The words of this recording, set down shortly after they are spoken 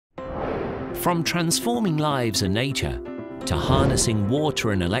From transforming lives and nature to harnessing water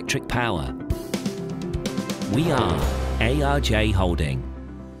and electric power, we are ARJ Holding.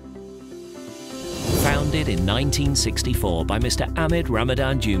 Founded in 1964 by Mr. Ahmed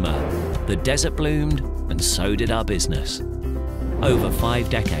Ramadan Juma, the desert bloomed and so did our business. Over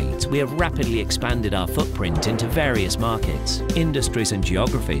 5 decades, we have rapidly expanded our footprint into various markets, industries and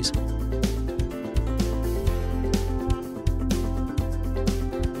geographies.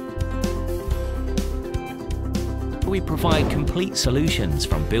 We provide complete solutions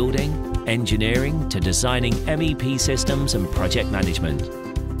from building, engineering to designing MEP systems and project management.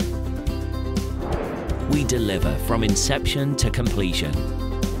 We deliver from inception to completion.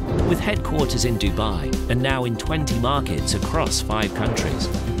 With headquarters in Dubai and now in 20 markets across 5 countries,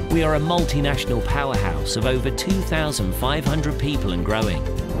 we are a multinational powerhouse of over 2,500 people and growing.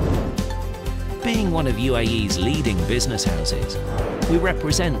 Being one of UAE's leading business houses, we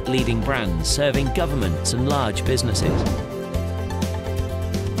represent leading brands serving governments and large businesses.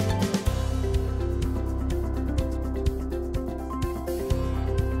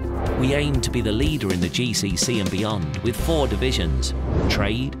 We aim to be the leader in the GCC and beyond with 4 divisions: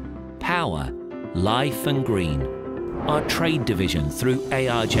 Trade, Power, Life and Green. Our Trade division, through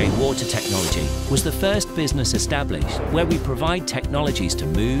ARJ Water Technology, was the first business established where we provide technologies to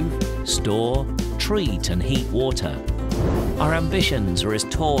move, store, treat and heat water. Our ambitions are as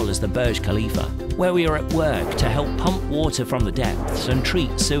tall as the Burj Khalifa, where we are at work to help pump water from the depths and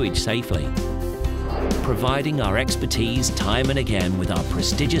treat sewage safely, providing our expertise time and again with our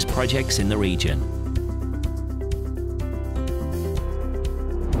prestigious projects in the region.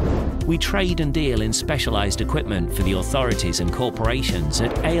 We trade and deal in specialised equipment for the authorities and corporations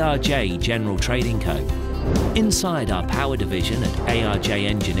at ARJ General Trading Co. Inside our Power division at ARJ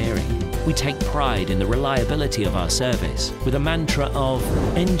Engineering, we take pride in the reliability of our service with a mantra of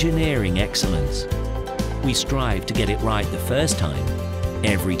engineering excellence. We strive to get it right the first time,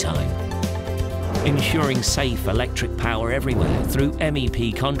 every time. Ensuring safe electric power everywhere through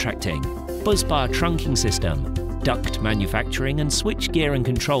MEP contracting, busbar trunking system, duct manufacturing and switchgear and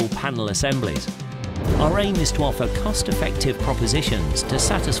control panel assemblies. Our aim is to offer cost-effective propositions to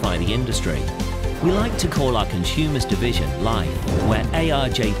satisfy the industry. We like to call our consumers division Life, where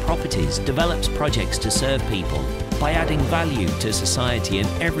ARJ Properties develops projects to serve people by adding value to society in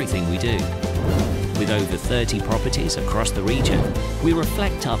everything we do. With over 30 properties across the region, we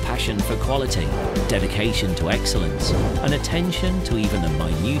reflect our passion for quality, dedication to excellence, and attention to even the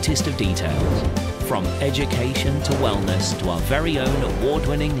minutest of details. From education to wellness to our very own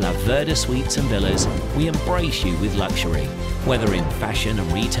award-winning La Verda Suites and Villas, we embrace you with luxury. Whether in fashion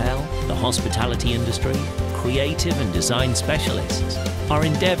and retail, the hospitality industry, creative and design specialists, our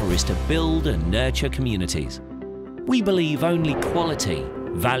endeavour is to build and nurture communities. We believe only quality,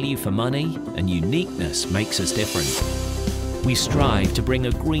 value for money and uniqueness makes us different. We strive to bring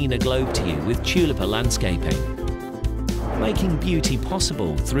a greener globe to you with tulipa landscaping, making beauty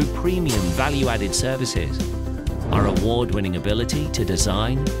possible through premium value-added services. Our award-winning ability to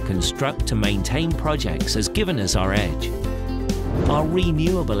design, construct and maintain projects has given us our edge. Our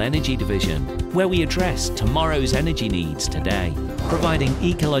renewable energy division, where we address tomorrow's energy needs today, providing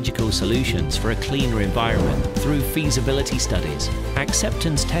ecological solutions for a cleaner environment through feasibility studies,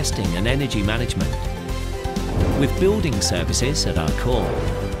 acceptance testing and energy management. With building services at our core,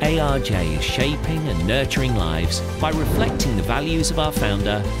 ARJ is shaping and nurturing lives by reflecting the values of our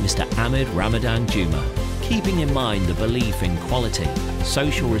founder, Mr. Ahmed Ramadan Juma, keeping in mind the belief in quality,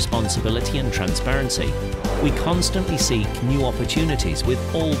 social responsibility and transparency. We constantly seek new opportunities with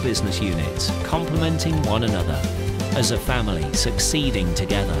all business units, complementing one another. As a family, succeeding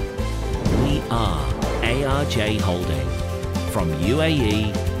together. We are ARJ Holding, from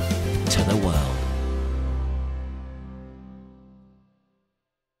UAE to the world.